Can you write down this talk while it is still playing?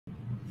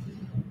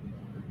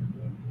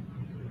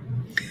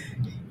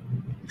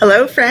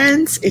Hello,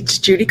 friends. It's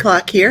Judy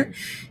Klock here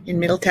in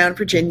Middletown,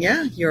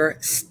 Virginia, your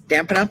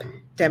Stampin' Up!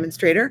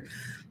 Demonstrator,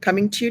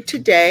 coming to you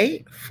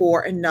today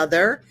for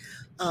another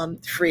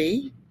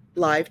free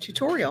live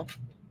tutorial.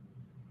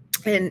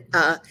 And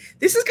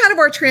this is kind of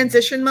our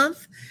transition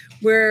month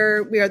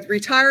where the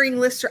retiring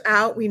lists are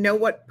out. We know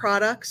what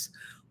products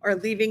are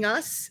leaving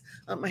us.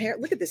 My hair,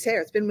 look at this hair.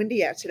 It's been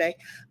windy out today.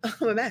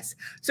 I'm a mess.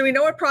 So we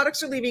know what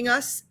products are leaving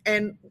us,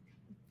 and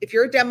if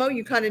you're a demo,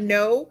 you kind of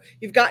know,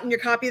 you've gotten your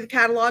copy of the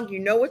catalog, you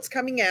know what's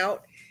coming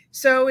out.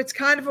 So it's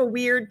kind of a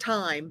weird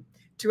time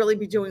to really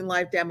be doing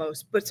live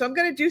demos. So I'm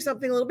going to do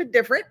something a little bit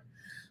different.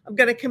 I'm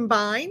going to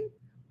combine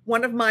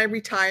one of my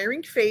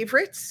retiring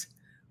favorites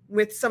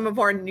with some of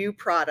our new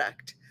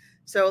product.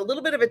 So a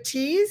little bit of a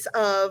tease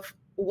of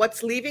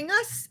what's leaving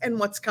us and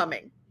what's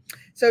coming.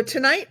 So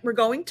tonight we're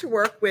going to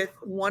work with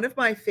one of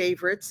my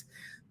favorites.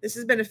 This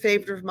has been a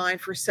favorite of mine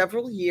for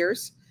several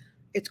years.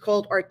 It's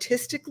called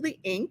Artistically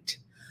Inked.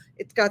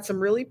 It's got some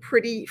really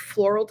pretty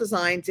floral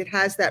designs. It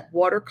has that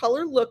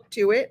watercolor look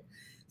to it.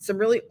 Some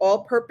really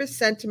all-purpose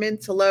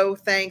sentiments. Hello,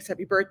 thanks,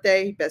 happy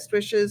birthday, best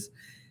wishes.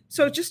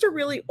 So just a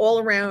really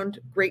all-around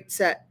great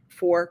set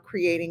for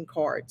creating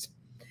cards.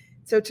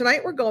 So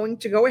tonight we're going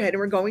to go ahead and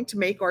we're going to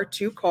make our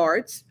two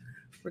cards.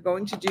 We're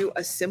going to do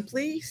a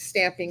simply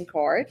stamping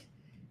card.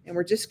 And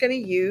we're just going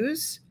to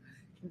use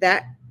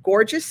that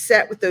gorgeous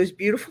set with those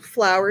beautiful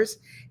flowers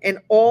and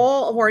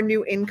all of our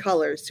new in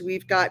colors. So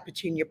we've got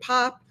Petunia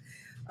Pop,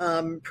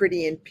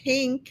 Pretty in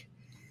Pink,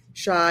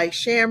 Shy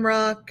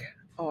Shamrock,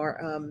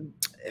 or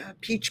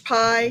Peach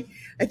Pie.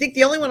 I think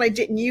the only one I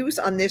didn't use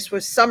on this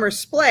was Summer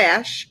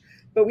Splash,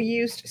 but we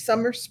used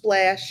Summer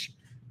Splash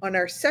on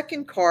our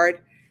second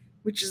card,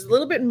 which is a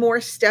little bit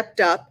more stepped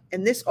up.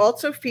 And this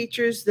also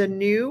features the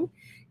new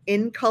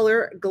in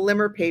color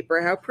glimmer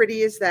paper. How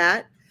pretty is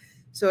that?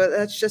 So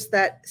that's just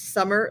that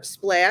Summer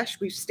Splash.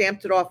 We've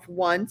stamped it off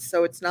once,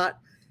 so it's not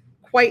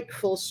quite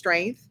full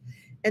strength.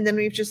 And then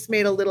we've just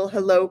made a little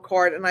hello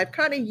card. And I've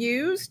kind of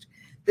used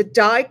the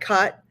die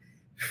cut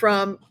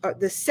from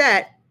the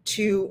set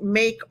to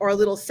make our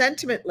little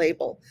sentiment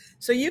label.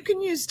 So you can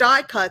use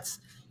die cuts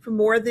for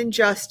more than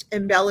just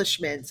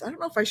embellishments. I don't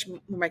know if I should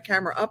move my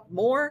camera up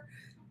more,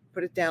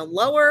 put it down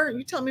lower.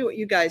 You tell me what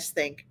you guys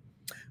think.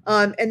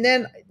 And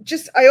then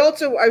I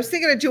was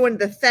thinking of doing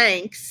the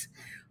thanks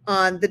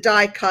on the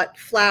die cut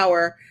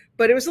flower,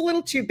 but it was a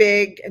little too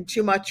big and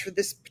too much for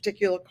this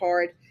particular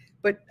card.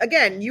 But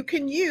again, you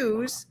can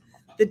use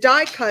the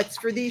die cuts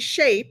for these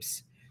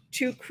shapes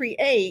to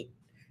create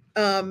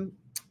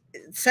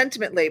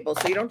sentiment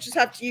labels. So you don't just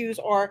have to use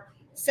our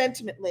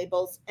sentiment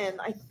labels. And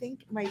I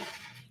think my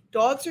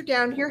dogs are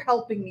down here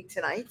helping me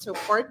tonight. So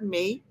pardon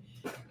me,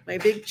 my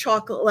big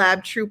chocolate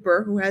lab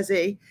trooper who has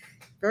a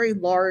very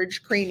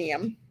large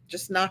cranium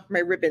just knocked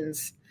my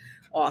ribbons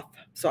off.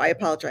 So I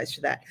apologize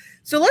for that.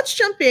 So let's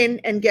jump in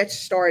and get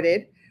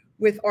started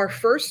with our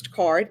first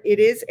card. It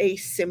is a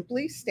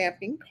simply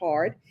stamping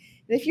card.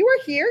 And if you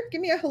are here, give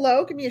me a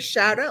hello, give me a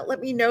shout out. Let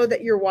me know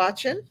that you're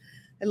watching.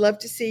 I'd love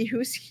to see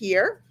who's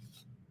here.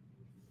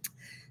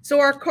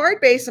 So our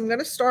card base, I'm going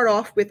to start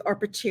off with our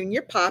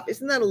Petunia Pop.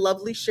 Isn't that a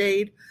lovely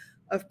shade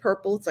of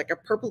purple? It's like a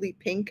purpley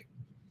pink.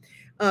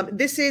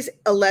 This is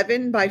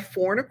 11 by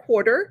 4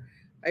 1/4.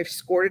 I've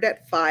scored it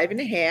at 5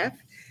 1/2.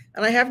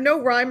 And I have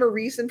no rhyme or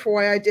reason for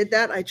why I did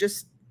that. I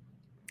just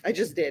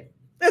did.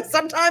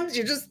 Sometimes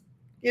you just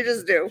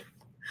do.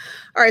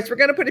 All right, so we're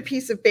going to put a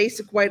piece of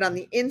basic white on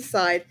the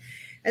inside,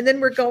 and then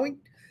we're going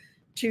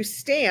to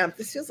stamp.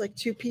 This feels like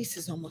two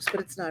pieces almost,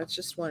 but it's not. It's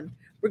just one.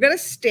 We're going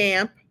to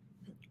stamp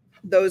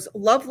those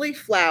lovely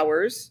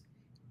flowers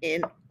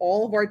in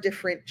all of our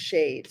different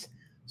shades.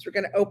 So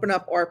we're going to open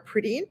up our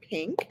Pretty in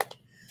Pink.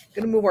 I'm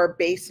going to move our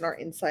base and our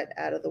inside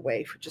out of the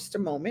way for just a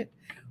moment.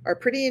 Our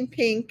Pretty in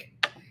Pink,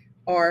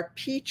 our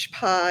Peach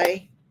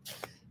Pie,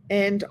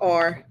 and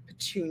our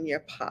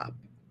Petunia Pop.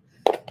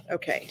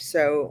 Okay,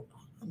 so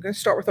I'm going to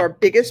start with our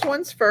biggest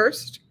ones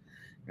first,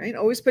 right?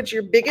 Always put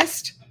your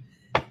biggest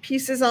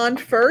pieces on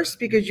first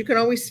because you can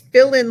always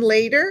fill in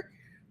later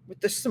with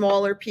the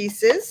smaller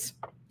pieces.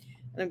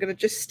 And I'm going to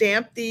just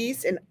stamp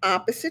these in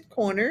opposite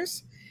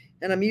corners.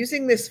 And I'm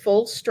using this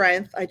full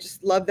strength. I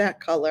just love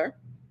that color.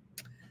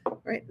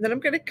 Right, and then I'm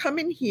going to come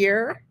in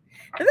here.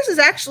 And this is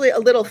actually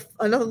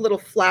another little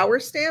flower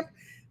stamp,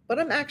 but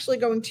I'm actually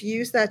going to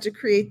use that to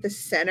create the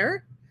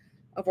center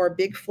of our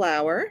big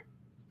flower.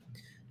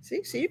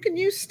 See, so you can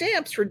use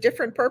stamps for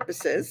different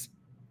purposes.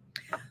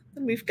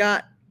 Then we've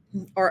got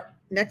our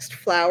next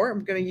flower.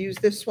 I'm going to use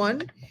this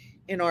one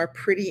in our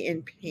Pretty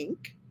in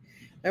Pink.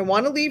 I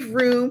want to leave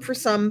room for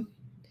some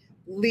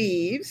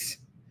leaves.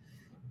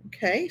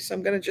 Okay, so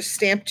I'm going to just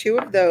stamp 2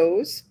 of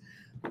those.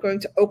 I'm going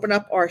to open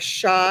up our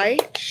Shy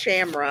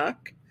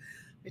Shamrock.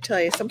 Let me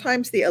tell you,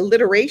 sometimes the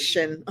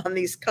alliteration on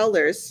these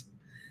colors,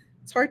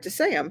 it's hard to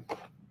say them.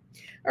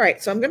 All right,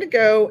 so I'm going to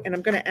go and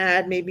I'm going to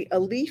add maybe a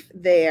leaf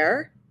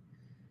there.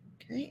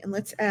 Okay, and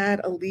let's add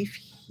a leaf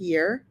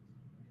here.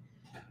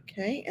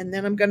 Okay, and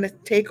then I'm going to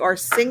take our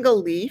single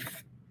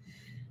leaf.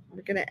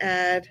 We're going to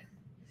add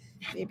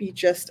maybe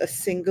just a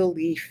single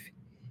leaf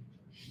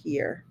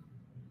here.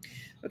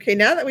 Okay,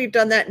 now that we've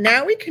done that,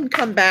 now we can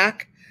come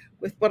back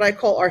with what I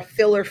call our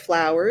filler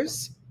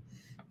flowers.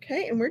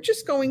 Okay, and we're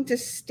just going to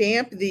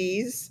stamp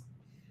these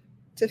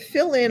to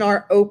fill in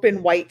our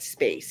open white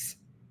space.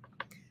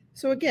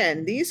 So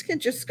again, these can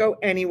just go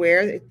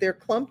anywhere. They're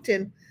clumped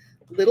in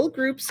little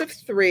groups of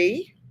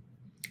 3.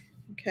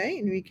 Okay,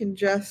 and we can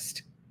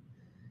just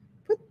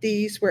put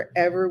these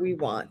wherever we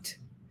want.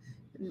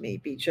 And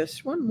maybe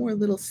just one more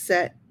little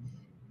set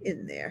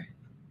in there.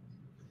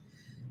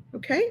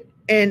 Okay,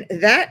 and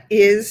that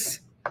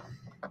is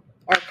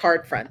our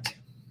card front.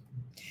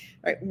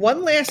 All right,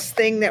 one last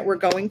thing that we're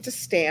going to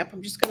stamp.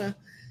 I'm just going to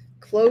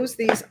close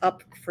these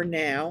up for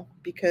now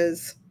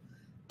because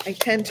I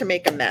tend to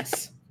make a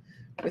mess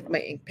with my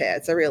ink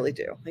pads. I really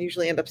do. I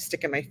usually end up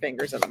sticking my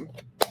fingers in them.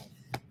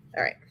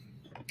 All right.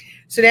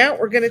 So now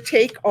we're going to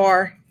take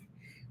our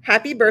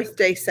happy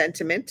birthday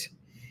sentiment,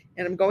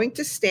 and I'm going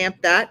to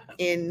stamp that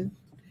in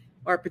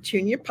our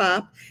petunia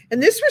pop.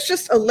 And this was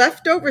just a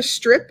leftover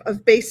strip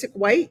of basic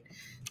white.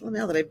 Well,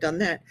 now that I've done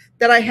that,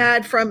 that I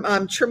had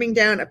from trimming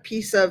down a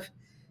piece of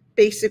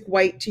basic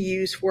white to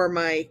use for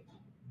my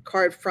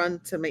card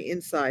front and my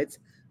insides.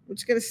 I'm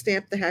just going to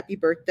stamp the happy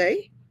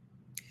birthday.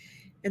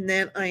 And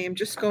then I am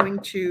just going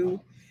to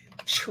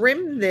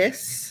trim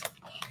this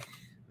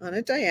on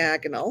a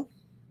diagonal.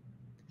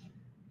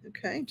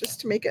 Okay,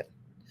 just to make it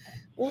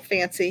a little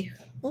fancy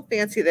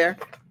there.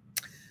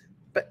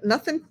 But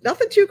nothing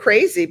too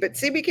crazy. But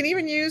see, we can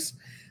even use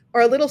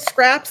our little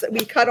scraps that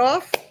we cut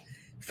off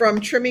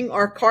from trimming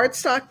our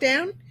cardstock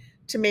down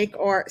to make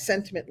our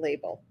sentiment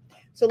label.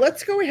 So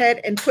let's go ahead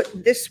and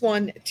put this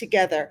one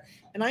together.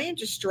 And I am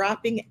just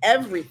dropping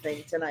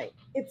everything tonight.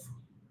 Do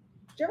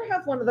you ever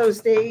have one of those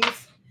days?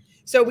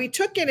 So we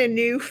took in a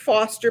new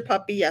foster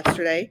puppy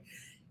yesterday.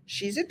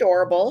 She's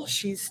adorable.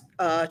 She's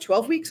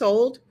 12 weeks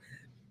old.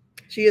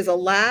 She is a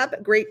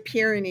Lab Great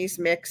Pyrenees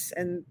mix,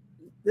 and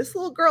this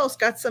little girl's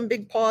got some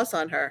big paws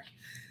on her.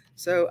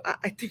 So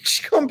I think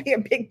she's going to be a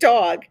big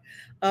dog,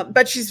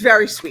 but she's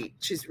very sweet.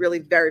 She's really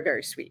very,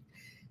 very sweet.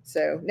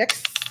 So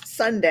next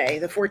Sunday,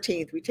 the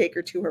 14th, we take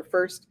her to her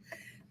first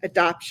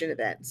adoption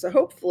event. So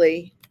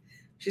hopefully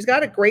she's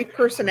got a great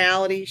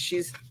personality.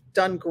 She's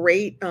done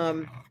great,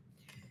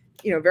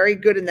 very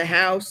good in the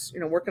house,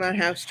 working on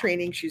house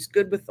training. She's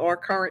good with our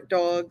current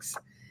dogs.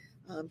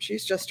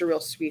 She's just a real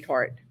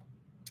sweetheart.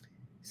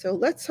 So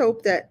let's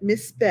hope that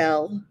Miss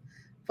Bell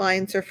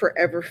finds her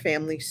forever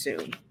family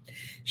soon.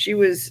 She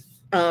was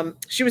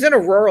in a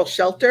rural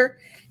shelter,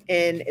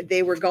 and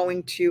they were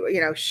going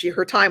to,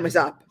 her time was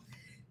up.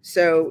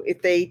 So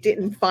if they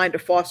didn't find a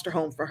foster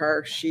home for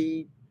her,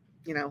 she,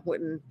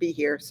 wouldn't be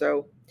here.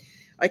 So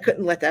I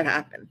couldn't let that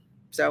happen.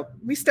 So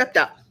we stepped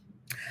up.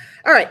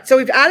 All right. So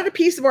we've added a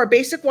piece of our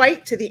basic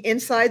white to the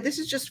inside. This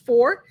is just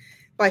 4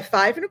 by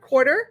 5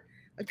 1/4.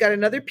 I've got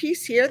another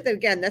piece here that,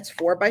 again, that's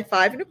 4 by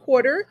 5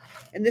 1/4.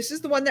 And this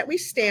is the one that we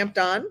stamped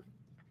on.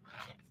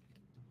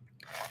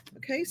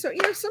 Okay. So,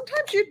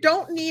 sometimes you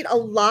don't need a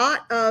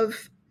lot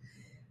of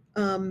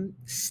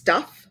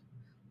stuff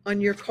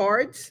on your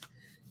cards.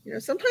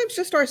 Sometimes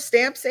just our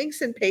stamps,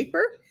 inks, and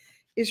paper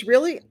is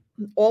really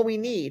all we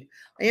need.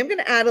 I am going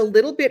to add a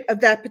little bit of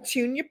that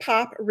petunia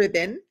pop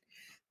ribbon.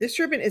 This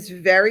ribbon is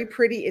very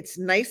pretty. It's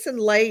nice and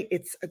light.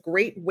 It's a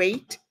great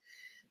weight.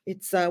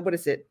 It's, what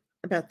is it?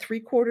 About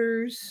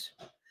 3/4.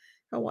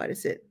 How wide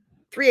is it?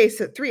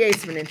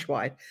 3/8 of an inch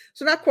wide.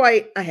 So not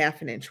quite a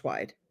 1/2 inch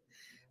wide.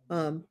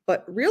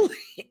 But really,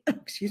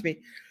 excuse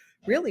me,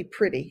 really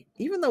pretty.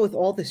 Even though with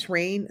all this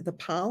rain, the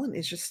pollen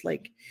is just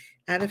like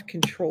out of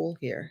control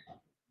here.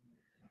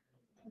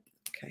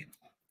 Okay.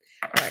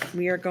 All right.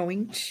 We are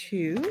going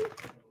to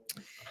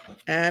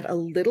add a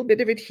little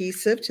bit of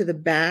adhesive to the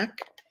back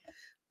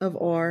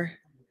of our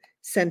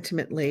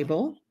sentiment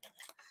label.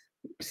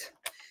 Oops.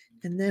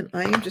 And then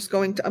I am just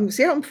going to,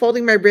 see how I'm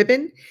folding my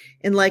ribbon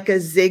in like a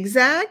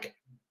zigzag?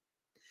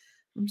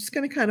 I'm just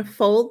going to kind of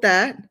fold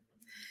that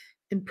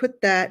and put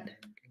that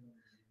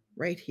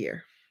right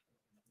here.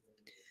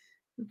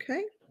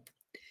 Okay.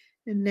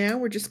 And now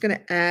we're just going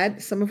to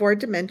add some of our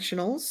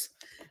dimensionals.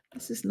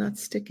 This is not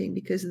sticking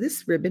because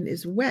this ribbon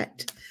is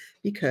wet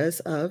because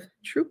of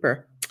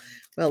Trooper.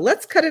 Well,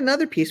 let's cut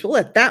another piece. We'll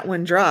let that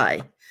one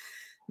dry.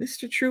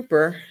 Mr.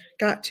 Trooper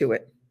got to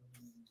it.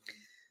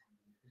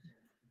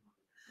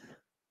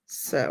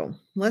 So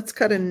let's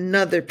cut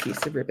another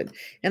piece of ribbon.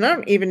 And I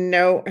don't even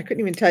know, I couldn't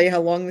even tell you how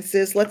long this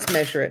is. Let's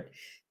measure it.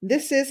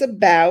 This is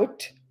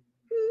about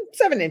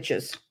 7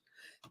 inches,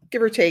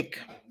 give or take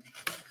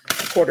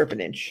 1/4 of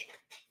an inch.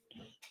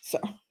 So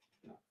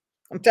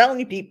I'm telling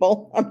you,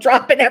 people, I'm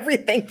dropping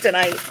everything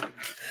tonight.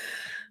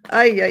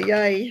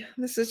 Ay.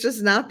 This has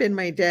just not been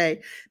my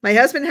day. My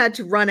husband had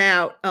to run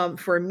out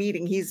for a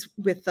meeting. He's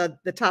with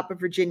the Top of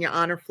Virginia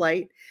Honor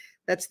Flight.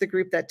 That's the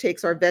group that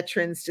takes our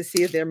veterans to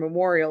see their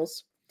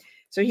memorials.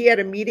 So he had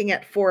a meeting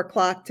at 4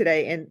 o'clock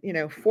today, and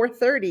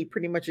 4:30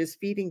 pretty much is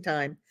feeding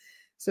time.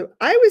 So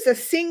I was a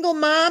single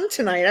mom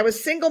tonight. I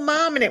was single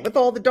momming it with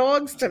all the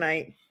dogs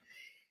tonight.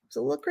 It's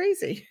a little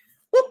crazy.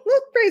 A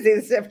little crazy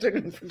this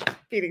afternoon for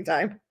feeding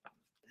time.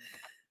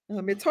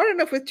 It's hard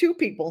enough with 2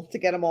 people to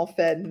get them all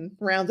fed and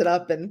rounded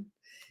up and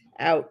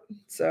out.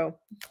 So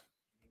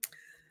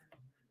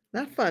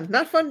not fun.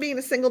 Not fun being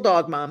a single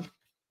dog mom.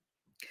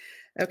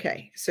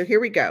 Okay, so here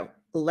we go.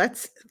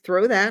 Let's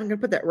throw that. I'm going to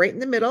put that right in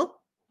the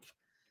middle.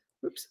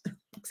 Oops,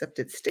 except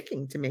it's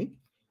sticking to me.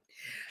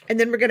 And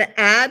then we're going to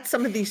add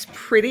some of these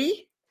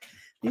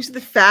these are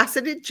the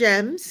faceted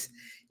gems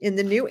in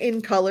the new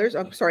in colors.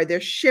 I'm sorry, they're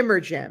shimmer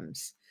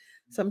gems.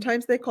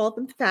 Sometimes they call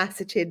them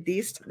faceted.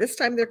 This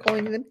time they're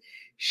calling them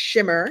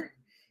shimmer.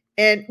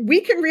 And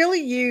we can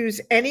really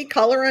use any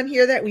color on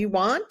here that we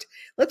want.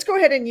 Let's go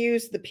ahead and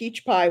use the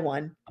peach pie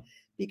one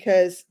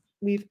because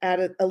we've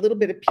added a little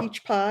bit of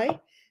peach pie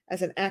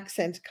as an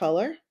accent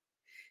color.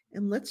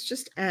 And let's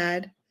just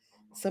add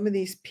some of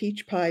these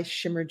peach pie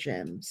shimmer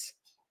gems.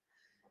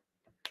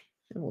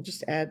 And we'll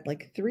just add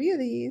like 3 of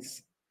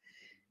these.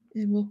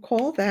 And we'll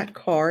call that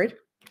card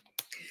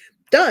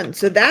done.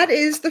 So that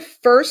is the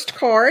first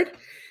card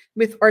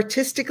with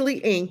Artistically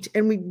Inked.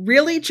 And we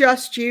really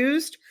just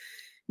used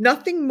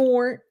nothing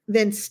more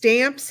than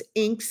stamps,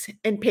 inks,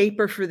 and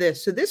paper for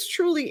this. So this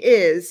truly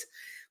is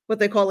what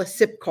they call a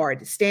SIP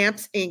card,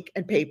 stamps, ink,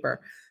 and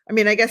paper. I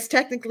mean, I guess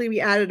technically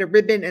we added a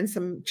ribbon and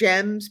some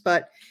gems,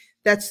 but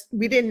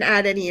we didn't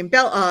add any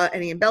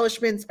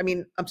embellishments. I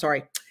mean, I'm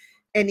sorry,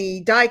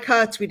 any die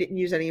cuts. We didn't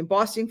use any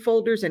embossing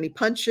folders, any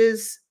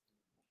punches.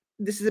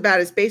 This is about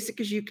as basic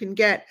as you can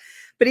get.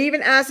 But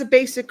even as a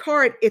basic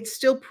card, it's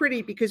still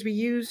pretty because we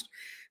used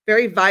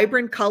very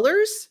vibrant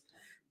colors.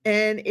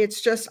 And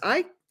it's just,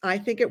 I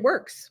think it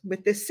works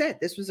with this set.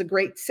 This was a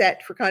great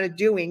set for kind of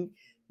doing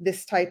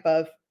this type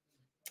of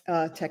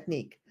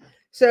technique.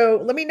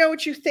 So let me know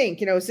what you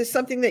think. Is this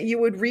something that you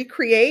would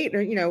recreate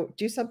or,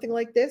 do something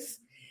like this?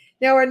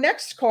 Now, our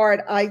next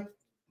card, I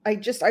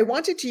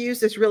wanted to use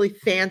this really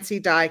fancy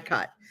die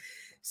cut.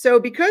 So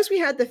because we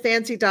had the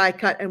fancy die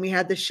cut and we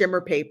had the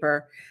shimmer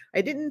paper,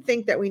 I didn't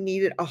think that we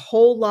needed a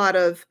whole lot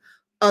of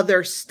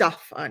other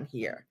stuff on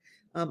here.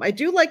 I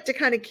do like to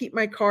kind of keep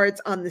my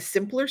cards on the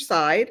simpler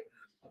side,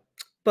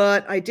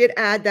 but I did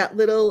add that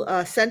little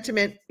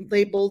sentiment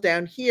label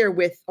down here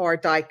with our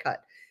die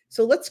cut.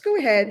 So let's go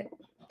ahead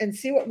and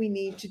see what we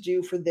need to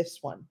do for this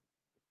one.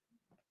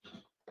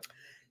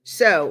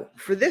 So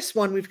for this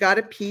one, we've got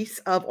a piece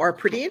of our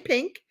Pretty in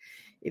Pink.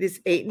 It is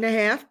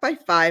 8.5 by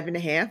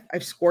 5.5.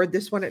 I've scored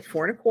this one at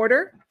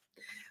 4.25.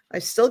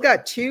 I've still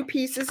got 2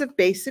 pieces of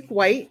basic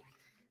white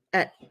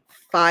at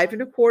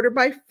 5.25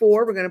 by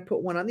 4. We're going to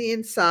put one on the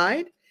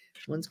inside.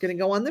 One's going to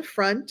go on the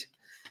front.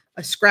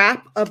 A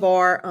scrap of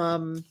our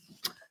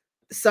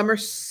Summer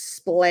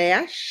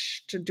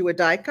Splash to do a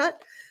die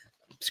cut.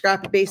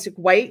 Scrap of basic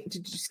white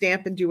to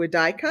stamp and do a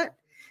die cut.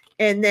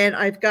 And then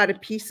I've got a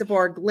piece of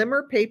our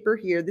glimmer paper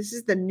here. This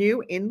is the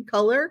new in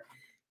color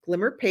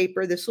glimmer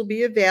paper. This will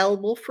be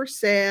available for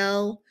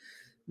sale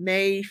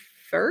May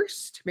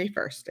 1st,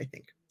 I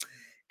think.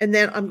 And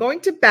then I'm going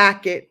to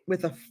back it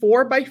with a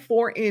 4 by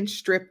 4 inch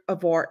strip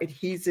of our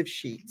adhesive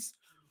sheets.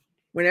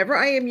 Whenever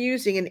I am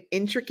using an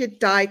intricate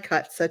die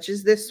cut, such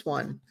as this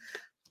one,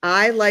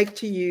 I like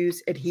to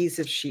use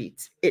adhesive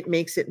sheets. It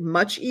makes it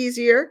much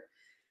easier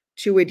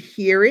to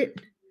adhere it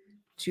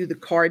to the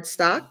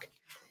cardstock,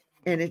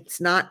 and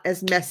it's not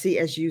as messy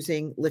as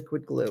using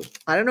liquid glue.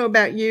 I don't know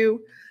about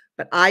you,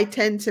 but I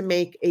tend to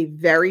make a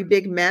very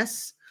big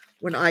mess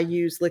when I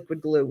use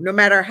liquid glue. No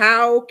matter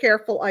how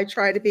careful I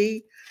try to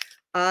be,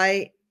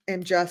 I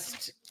am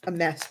just a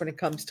mess when it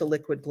comes to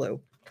liquid glue.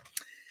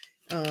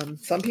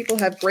 Some people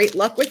have great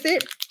luck with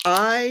it.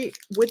 I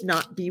would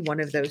not be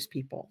one of those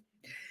people.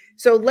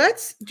 So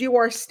let's do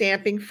our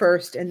stamping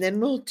first, and then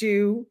we'll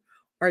do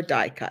our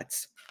die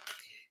cuts.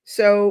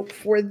 So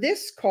for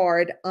this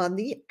card on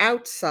the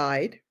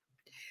outside,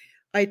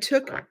 I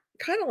took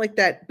kind of like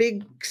that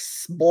big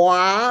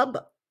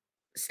blob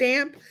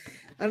stamp.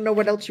 I don't know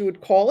what else you would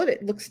call it.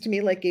 It looks to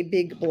me like a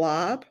big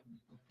blob.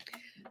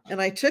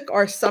 And I took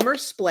our Summer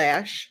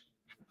Splash,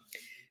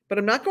 but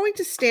I'm not going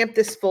to stamp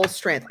this full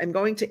strength. I'm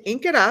going to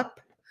ink it up.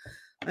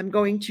 I'm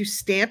going to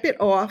stamp it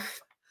off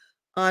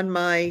on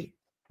my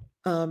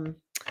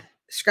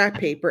scrap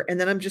paper, and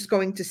then I'm just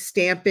going to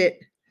stamp it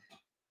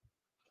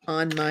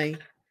on my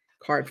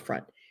card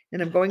front.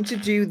 And I'm going to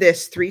do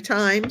this 3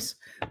 times.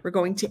 We're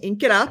going to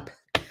ink it up.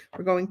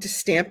 We're going to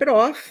stamp it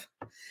off.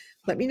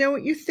 Let me know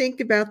what you think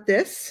about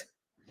this.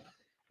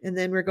 And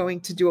then we're going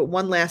to do it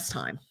one last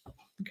time.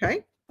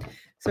 Okay.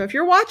 So if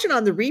you're watching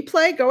on the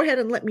replay, go ahead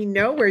and let me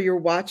know where you're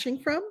watching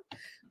from.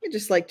 I'd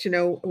just like to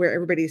know where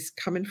everybody's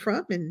coming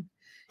from. And,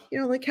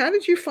 like, how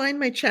did you find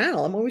my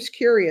channel? I'm always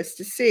curious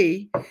to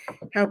see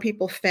how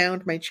people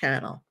found my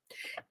channel.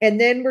 And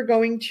then we're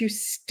going to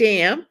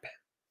stamp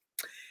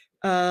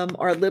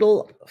our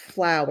little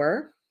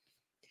flower.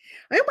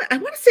 I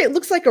want to say it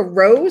looks like a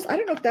rose. I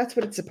don't know if that's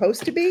what it's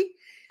supposed to be,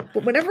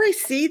 but whenever I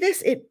see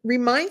this, it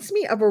reminds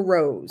me of a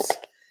rose.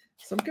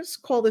 So I'm going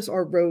to call this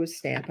our rose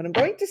stamp, and I'm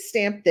going to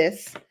stamp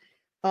this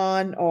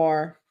on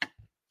our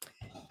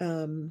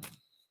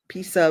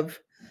piece of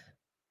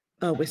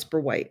Whisper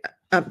White.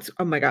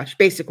 Oh my gosh,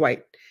 basic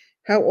white.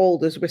 How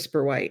old is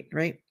Whisper White,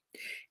 right?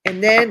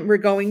 And then we're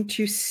going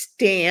to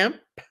stamp.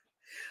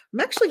 I'm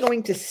actually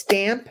going to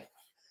stamp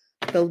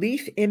the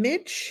leaf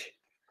image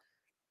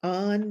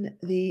on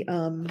the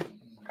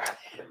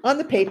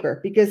paper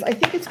because I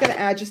think it's going to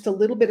add just a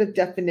little bit of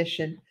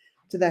definition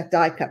to that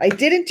die cut. I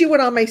didn't do it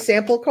on my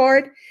sample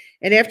card,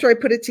 and after I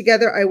put it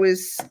together, I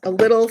was a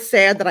little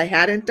sad that I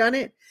hadn't done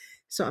it.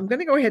 So I'm going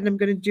to go ahead and I'm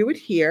going to do it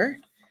here.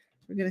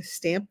 We're going to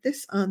stamp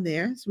this on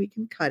there so we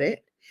can cut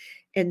it.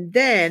 And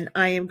then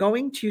I am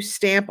going to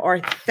stamp our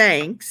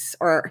thanks,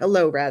 or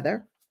hello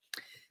rather,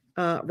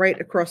 right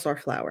across our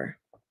flower.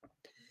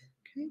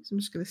 Okay, so I'm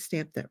just going to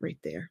stamp that right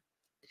there.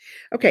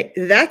 Okay,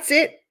 that's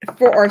it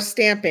for our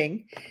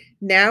stamping.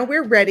 Now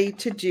we're ready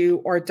to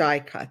do our die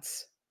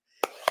cuts.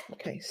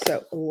 Okay,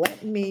 so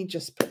let me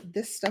just put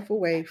this stuff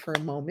away for a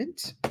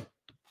moment.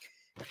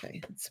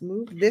 Okay, let's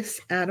move this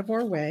out of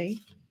our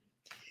way.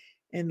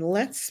 And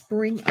let's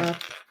bring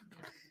up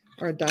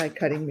our die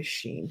cutting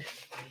machine.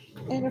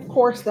 And of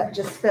course, that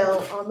just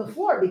fell on the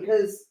floor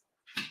because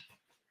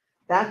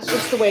that's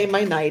just the way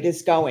my night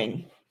is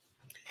going.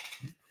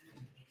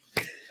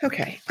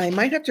 Okay, I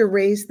might have to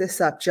raise this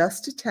up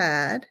just a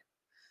tad.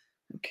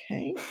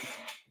 Okay.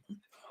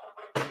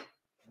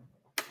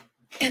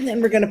 And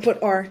then we're going to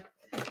put our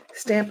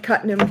stamp,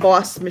 cut, and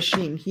emboss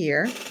machine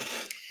here.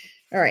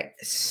 All right,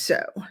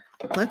 so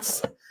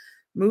let's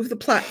move the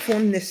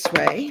platform this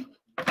way.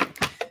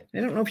 I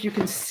don't know if you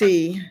can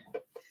see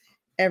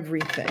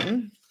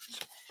everything,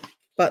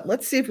 but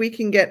let's see if we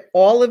can get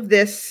all of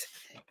this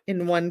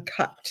in one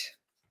cut.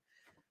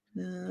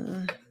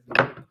 I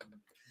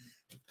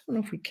don't know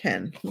if we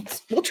can.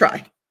 We'll try.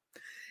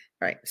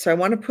 All right, so I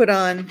want to put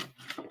on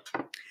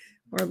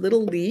our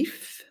little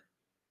leaf.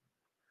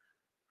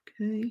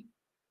 Okay.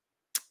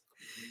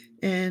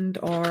 And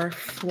our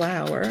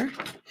flower.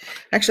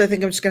 Actually, I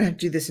think I'm just going to have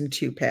to do this in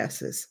 2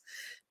 passes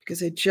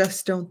because I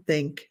just don't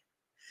think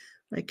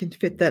I can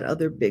fit that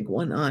other big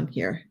one on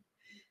here.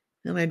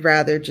 And I'd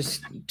rather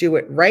just do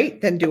it right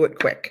than do it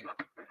quick.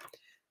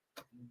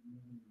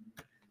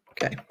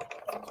 Okay.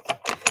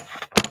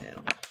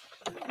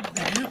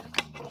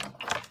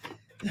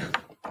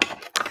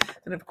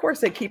 And of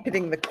course, I keep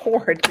hitting the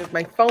cord because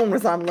my phone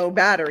was on low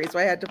battery, so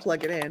I had to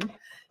plug it in.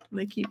 And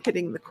I keep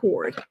hitting the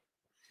cord.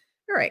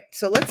 All right,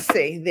 so let's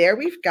see. There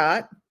we've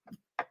got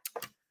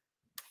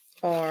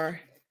our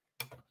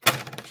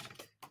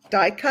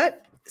die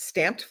cut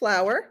stamped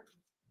flower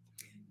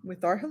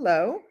with our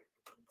hello.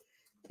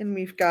 And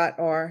we've got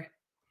our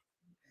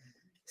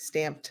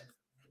stamped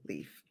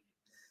leaf.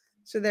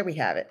 So there we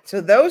have it.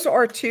 So those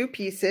are 2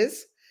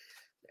 pieces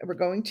that we're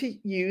going to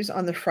use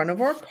on the front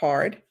of our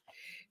card.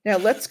 Now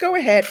let's go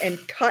ahead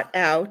and cut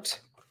out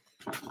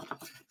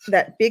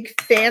that big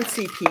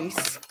fancy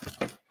piece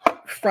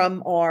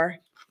from our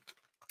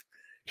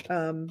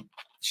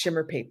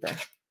shimmer paper.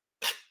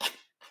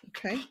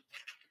 Okay.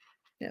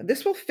 Now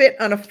this will fit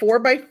on a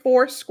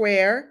 4x4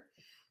 square,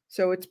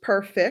 so it's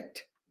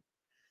perfect.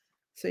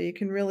 So you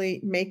can really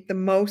make the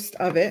most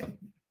of it.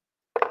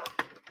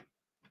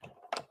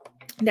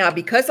 Now,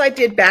 because I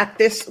did back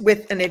this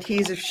with an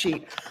adhesive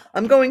sheet,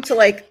 I'm going to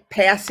like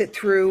pass it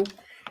through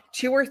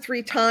 2 or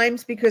 3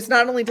 times because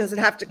not only does it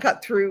have to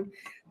cut through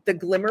the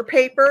glimmer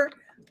paper,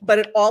 but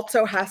it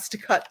also has to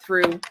cut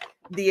through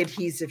the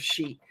adhesive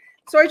sheet.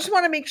 So I just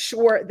want to make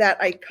sure that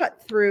I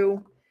cut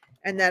through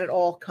and that it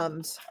all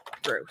comes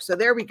through. So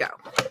there we go.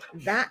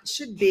 That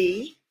should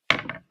be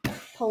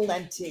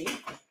plenty.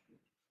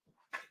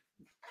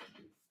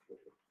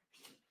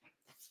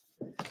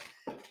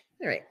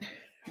 All right.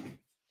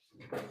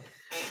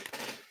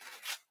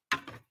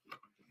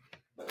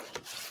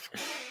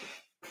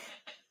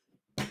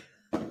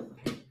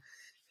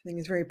 Everything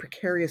is very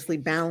precariously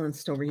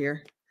balanced over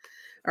here.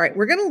 All right,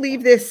 we're going to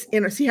leave this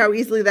in. See how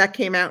easily that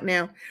came out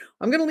now?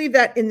 I'm going to leave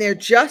that in there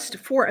just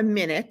for a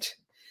minute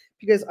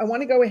because I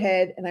want to go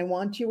ahead and I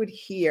want to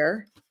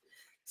adhere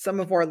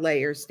some of our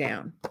layers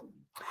down.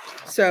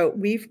 So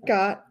we've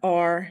got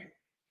our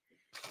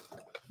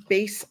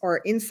base, our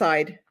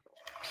inside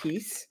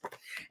piece.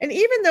 And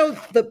even though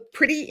the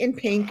Pretty in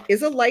Pink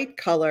is a light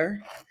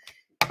color,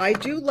 I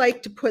do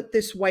like to put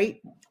this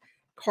white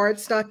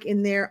cardstock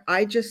in there.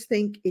 I just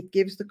think it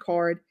gives the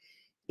card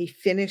a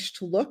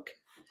finished look.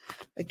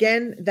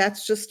 Again,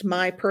 that's just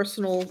my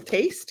personal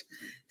taste.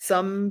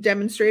 Some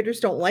demonstrators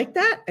don't like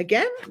that.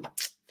 Again,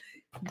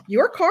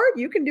 your card,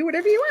 you can do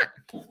whatever you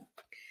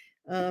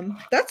want.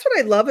 That's what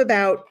I love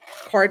about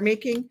card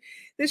making.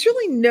 There's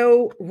really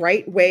no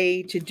right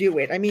way to do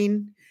it. I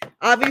mean,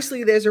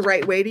 obviously there's a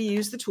right way to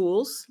use the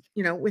tools.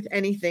 You know, with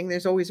anything,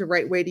 there's always a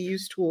right way to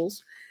use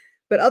tools.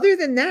 But other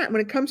than that,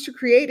 when it comes to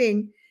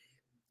creating,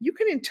 you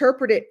can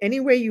interpret it any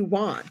way you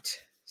want.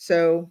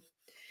 So,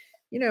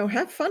 you know,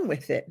 have fun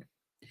with it.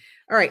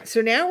 All right,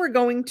 so now we're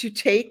going to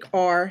take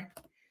our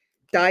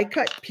die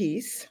cut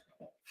piece.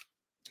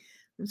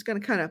 I'm just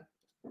going to kind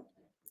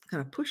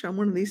of push on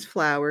one of these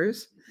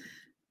flowers,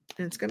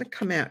 and it's going to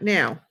come out.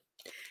 Now,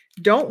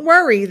 don't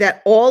worry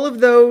that all of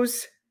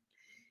those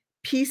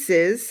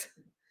pieces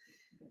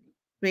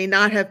may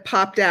not have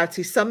popped out.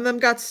 See, some of them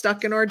got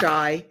stuck in our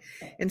die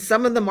and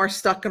some of them are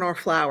stuck in our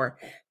flower.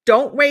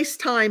 Don't waste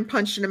time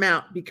punching them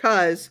out,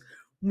 because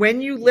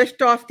when you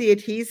lift off the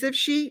adhesive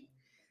sheet,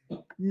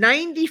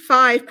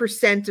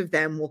 95% of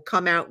them will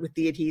come out with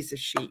the adhesive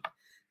sheet.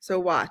 So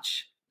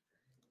watch.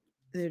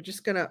 They're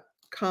just going to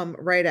come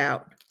right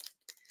out.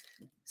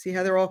 See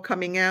how they're all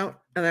coming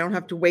out? And I don't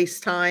have to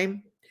waste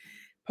time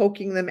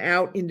poking them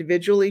out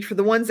individually. For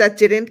the ones that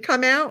didn't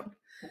come out,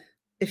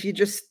 if you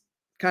just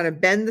kind of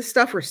bend the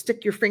stuff or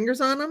stick your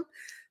fingers on them,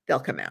 they'll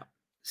come out.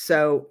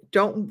 So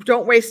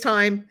don't waste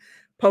time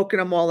poking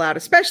them all out,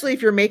 especially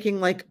if you're making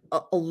like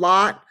a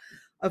lot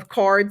of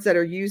cards that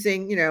are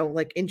using, you know,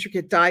 like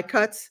intricate die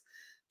cuts.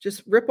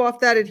 Just rip off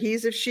that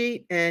adhesive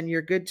sheet and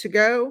you're good to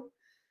go.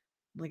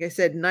 Like I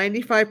said,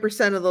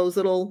 95% of those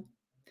little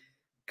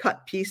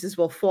cut pieces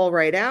will fall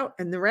right out,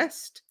 and the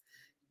rest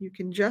you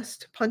can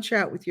just punch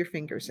out with your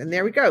fingers. And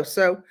there we go.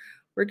 So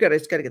we're good. I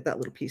just got to get that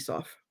little piece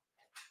off.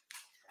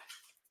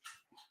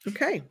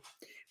 Okay.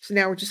 So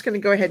now we're just going to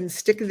go ahead and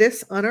stick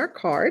this on our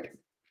card.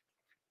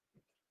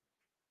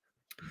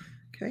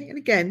 Okay. And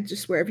again,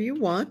 just wherever you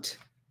want.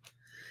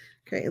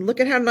 Okay. And look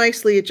at how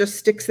nicely it just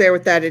sticks there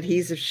with that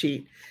adhesive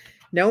sheet.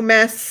 No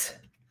mess,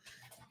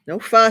 no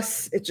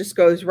fuss. It just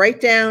goes right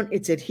down.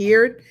 It's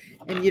adhered,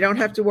 and you don't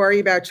have to worry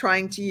about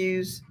trying to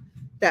use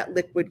that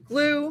liquid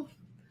glue.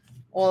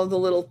 All of the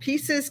little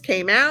pieces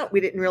came out. We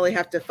didn't really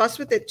have to fuss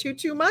with it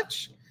too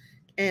much.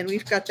 And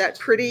we've got that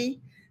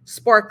pretty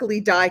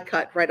sparkly die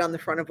cut right on the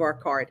front of our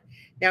card.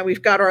 Now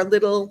we've got our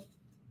little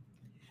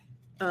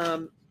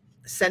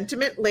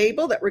sentiment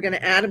label that we're going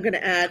to add. I'm going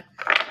to add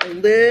a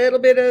little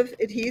bit of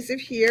adhesive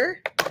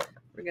here.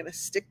 We're going to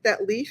stick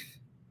that leaf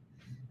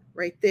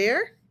right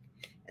there.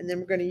 And then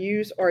we're going to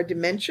use our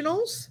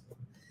dimensionals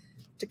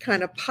to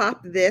kind of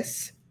pop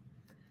this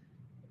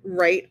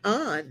right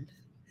on.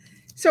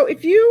 So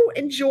if you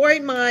enjoy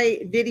my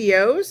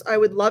videos, I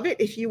would love it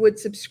if you would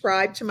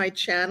subscribe to my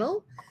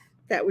channel.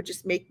 That would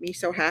just make me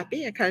so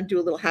happy. I kind of do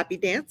a little happy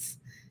dance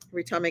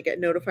every time I get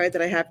notified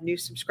that I have new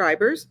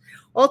subscribers.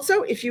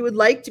 Also, if you would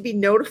like to be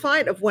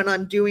notified of when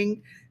I'm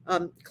doing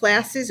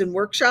classes and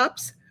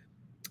workshops,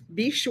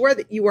 be sure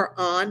that you are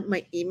on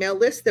my email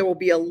list. There will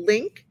be a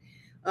link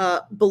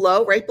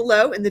below, right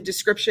below in the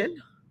description.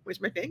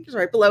 Where's my fingers?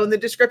 Right below in the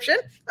description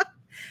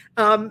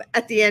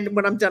at the end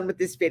when I'm done with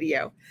this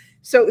video.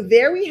 So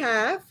there we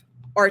have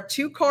our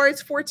 2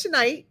 cards for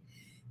tonight,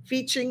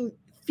 featuring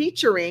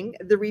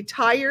the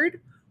retired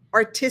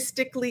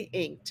Artistically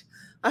Inked.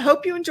 I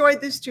hope you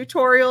enjoyed this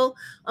tutorial.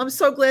 I'm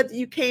so glad that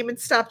you came and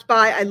stopped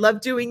by. I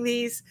love doing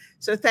these.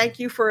 So thank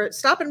you for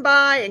stopping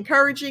by,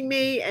 encouraging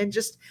me, and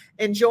just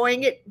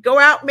enjoying it. Go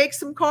out, make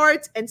some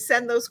cards, and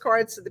send those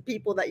cards to the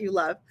people that you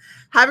love.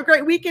 Have a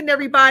great weekend,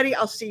 everybody.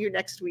 I'll see you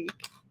next week.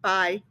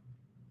 Bye.